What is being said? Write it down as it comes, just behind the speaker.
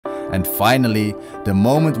And finally, the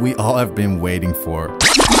moment we all have been waiting for.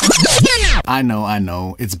 I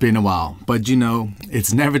know, it's been a while, but you know,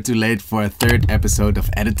 it's never too late for a third episode of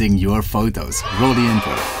editing your photos. Roll the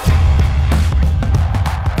intro.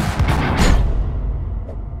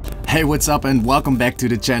 Hey, what's up and welcome back to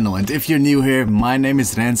the channel. And if you're new here, my name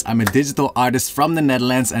is Rens. I'm a digital artist from the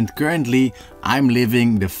Netherlands and currently I'm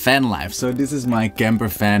living the fan life. So this is my camper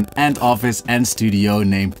van and office and studio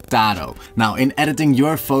named Taro. Now in editing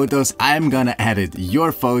your photos, I'm gonna edit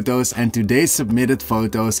your photos, and today's submitted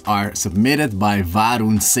photos are submitted by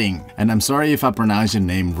Varun Singh. And I'm sorry if I pronounce your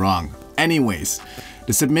name wrong. Anyways,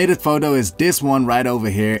 the submitted photo is this one right over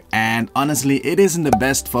here, and honestly it isn't the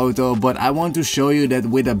best photo, but I want to show you that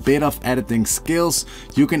with a bit of editing skills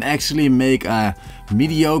you can actually make a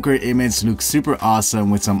mediocre image look super awesome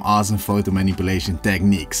with some awesome photo manipulation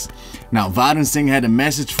techniques. Now Varun Singh had a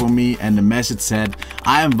message for me, and the message said,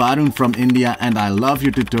 "I am Varun from India and I love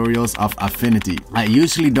your tutorials of Affinity. I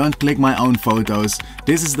usually don't click my own photos.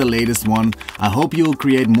 This is the latest one. I hope you will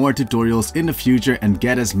create more tutorials in the future and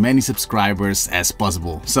get as many subscribers as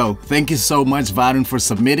possible." So thank you so much Varun for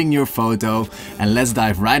submitting your photo, and let's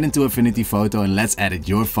dive right into Affinity Photo and let's edit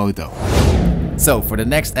your photo. So for the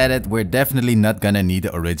next edit, we're definitely not gonna need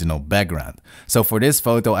the original background. So for this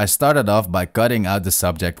photo, I started off by cutting out the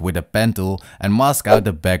subject with a pen tool and mask out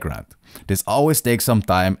the background. This always takes some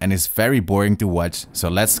time and is very boring to watch, so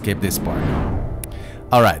let's skip this part.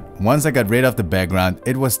 Alright, once I got rid of the background,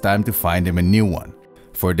 it was time to find him a new one.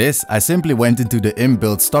 For this, I simply went into the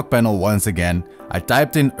inbuilt stock panel once again, I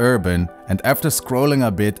typed in urban, and after scrolling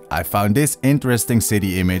a bit, I found this interesting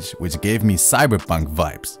city image which gave me cyberpunk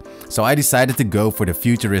vibes. So I decided to go for the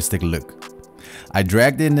futuristic look. I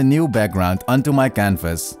dragged in the new background onto my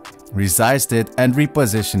canvas, resized it and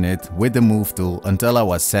repositioned it with the move tool until I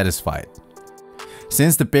was satisfied.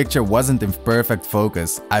 Since the picture wasn't in perfect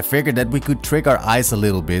focus, I figured that we could trick our eyes a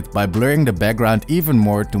little bit by blurring the background even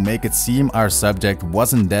more to make it seem our subject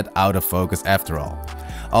wasn't that out of focus after all.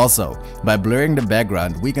 Also, by blurring the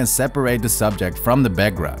background, we can separate the subject from the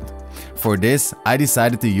background. For this, I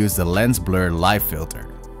decided to use the lens blur live filter.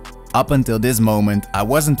 Up until this moment, I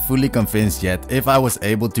wasn't fully convinced yet if I was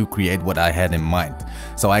able to create what I had in mind,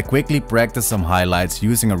 so I quickly practiced some highlights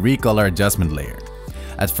using a recolor adjustment layer.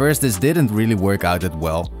 At first this didn't really work out that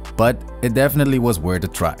well, but it definitely was worth a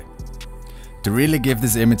try. To really give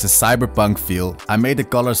this image a cyberpunk feel, I made the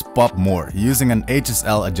colors pop more using an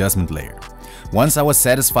HSL adjustment layer. Once I was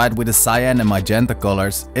satisfied with the cyan and magenta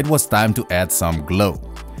colors, it was time to add some glow.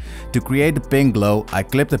 To create the pink glow, I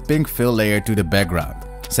clipped a pink fill layer to the background,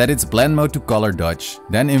 set its blend mode to color dodge,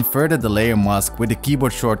 then inverted the layer mask with the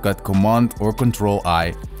keyboard shortcut Command or Control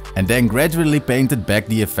I, and then gradually painted back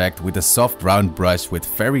the effect with a soft round brush with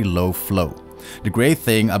very low flow. The great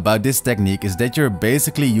thing about this technique is that you're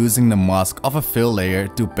basically using the mask of a fill layer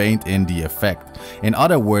to paint in the effect. In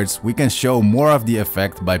other words, we can show more of the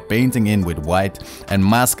effect by painting in with white and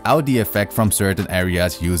mask out the effect from certain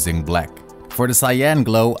areas using black. For the cyan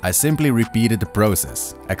glow, I simply repeated the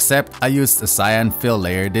process, except I used a cyan fill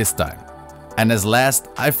layer this time. And as last,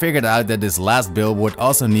 I figured out that this last billboard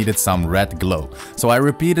also needed some red glow, so I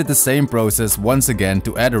repeated the same process once again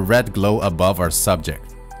to add a red glow above our subject.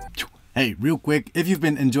 Hey, real quick, if you've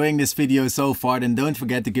been enjoying this video so far, then don't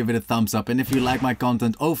forget to give it a thumbs up, and if you like my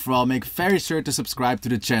content overall, make very sure to subscribe to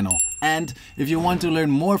the channel. And if you want to learn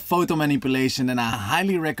more photo manipulation, then I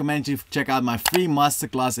highly recommend you check out my free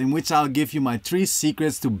masterclass in which I'll give you my 3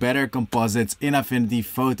 secrets to better composites in Affinity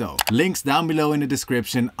Photo. Links down below in the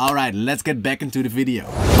description. Alright, let's get back into the video.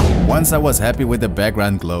 Once I was happy with the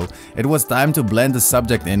background glow, it was time to blend the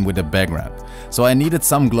subject in with the background. So I needed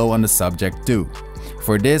some glow on the subject too.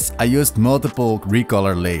 For this, I used multiple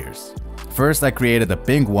recolor layers. First I created a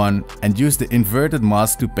pink one and used the inverted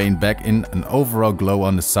mask to paint back in an overall glow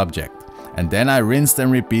on the subject. And then I rinsed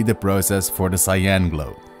and repeat the process for the cyan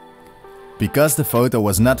glow. Because the photo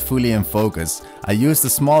was not fully in focus, I used a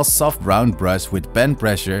small soft round brush with pen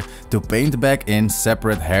pressure to paint back in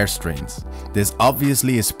separate hair strings. This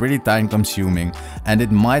obviously is pretty time consuming and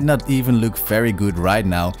it might not even look very good right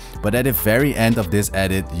now, but at the very end of this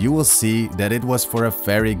edit you will see that it was for a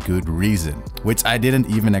very good reason, which I didn't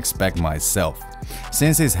even expect myself.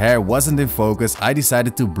 Since his hair wasn't in focus, I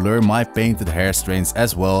decided to blur my painted hair strings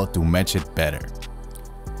as well to match it better.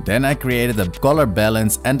 Then I created a color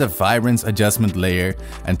balance and a vibrance adjustment layer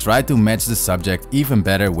and tried to match the subject even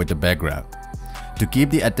better with the background. To keep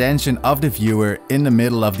the attention of the viewer in the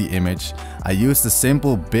middle of the image, I used a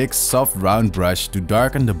simple big soft round brush to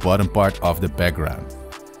darken the bottom part of the background.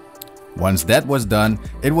 Once that was done,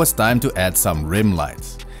 it was time to add some rim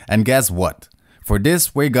lights. And guess what? For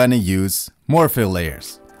this we're gonna use more fill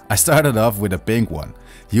layers. I started off with a pink one,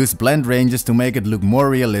 used blend ranges to make it look more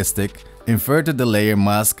realistic, inverted the layer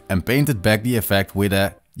mask and painted back the effect with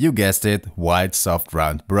a, you guessed it, white soft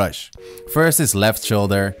round brush. First his left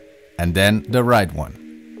shoulder and then the right one.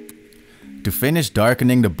 To finish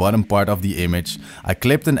darkening the bottom part of the image, I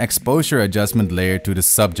clipped an exposure adjustment layer to the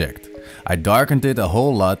subject. I darkened it a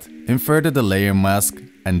whole lot, inverted the layer mask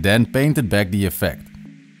and then painted back the effect.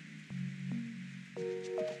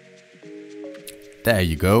 There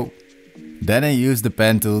you go. Then I used the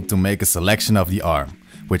pen tool to make a selection of the arm,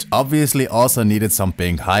 which obviously also needed some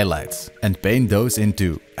pink highlights, and paint those in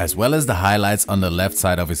too, as well as the highlights on the left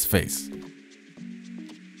side of his face.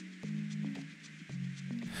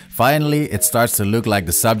 Finally, it starts to look like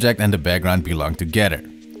the subject and the background belong together.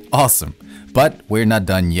 Awesome, but we're not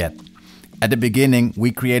done yet. At the beginning,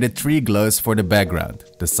 we created 3 glows for the background,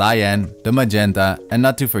 the cyan, the magenta, and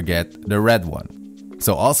not to forget, the red one.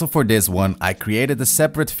 So also for this one, I created a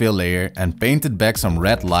separate fill layer and painted back some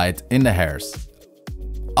red light in the hairs.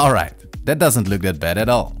 Alright, that doesn't look that bad at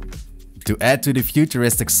all. To add to the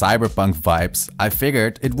futuristic cyberpunk vibes, I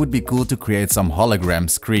figured it would be cool to create some hologram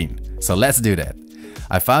screen. So let's do that.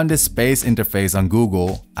 I found this space interface on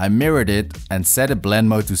Google, I mirrored it and set a blend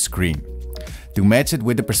mode to screen. To match it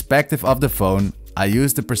with the perspective of the phone, I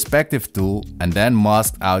used the perspective tool and then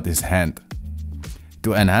masked out his hand.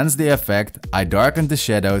 To enhance the effect, I darkened the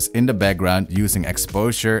shadows in the background using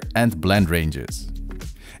exposure and blend ranges.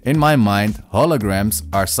 In my mind, holograms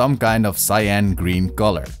are some kind of cyan green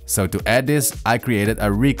color. So to add this, I created a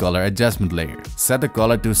recolor adjustment layer, set the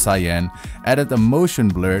color to cyan, added a motion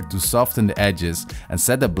blur to soften the edges and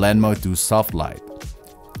set the blend mode to soft light.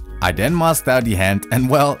 I then masked out the hand and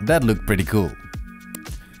well, that looked pretty cool.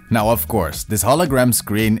 Now of course, this hologram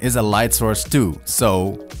screen is a light source too,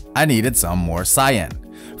 so I needed some more cyan.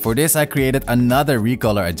 For this I created another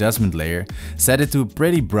recolor adjustment layer, set it to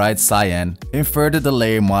pretty bright cyan, inverted the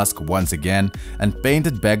layer mask once again and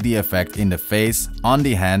painted back the effect in the face, on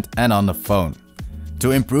the hand and on the phone.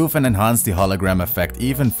 To improve and enhance the hologram effect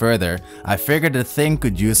even further, I figured the thing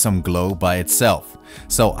could use some glow by itself.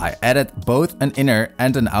 So I added both an inner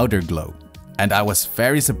and an outer glow. And I was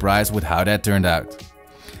very surprised with how that turned out.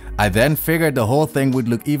 I then figured the whole thing would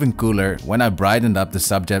look even cooler when I brightened up the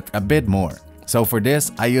subject a bit more. So for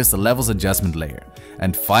this, I used the levels adjustment layer.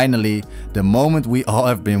 And finally, the moment we all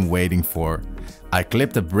have been waiting for. I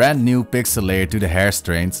clipped a brand new pixel layer to the hair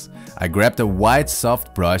strands. I grabbed a white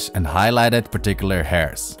soft brush and highlighted particular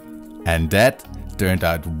hairs. And that turned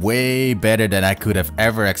out way better than I could have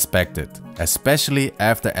ever expected, especially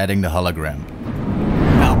after adding the hologram.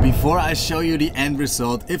 Now before I show you the end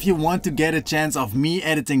result, if you want to get a chance of me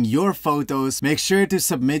editing your photos, make sure to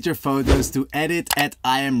submit your photos to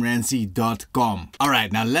edit@IAMRENSI.com.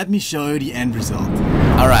 Alright, now let me show you the end result.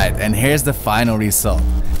 Alright, and here's the final result.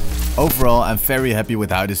 Overall, I'm very happy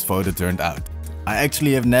with how this photo turned out. I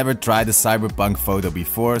actually have never tried a cyberpunk photo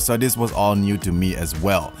before, so this was all new to me as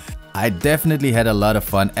well. I definitely had a lot of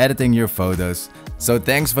fun editing your photos. So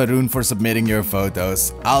thanks Varun for submitting your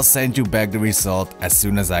photos. I'll send you back the result as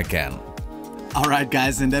soon as I can. Alright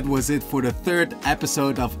guys, and that was it for the 3rd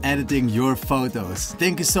episode of editing your photos.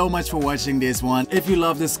 Thank you so much for watching this one. If you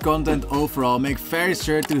love this content overall, make very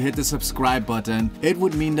sure to hit the subscribe button. It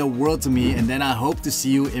would mean the world to me, and then I hope to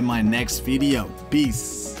see you in my next video.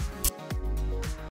 Peace.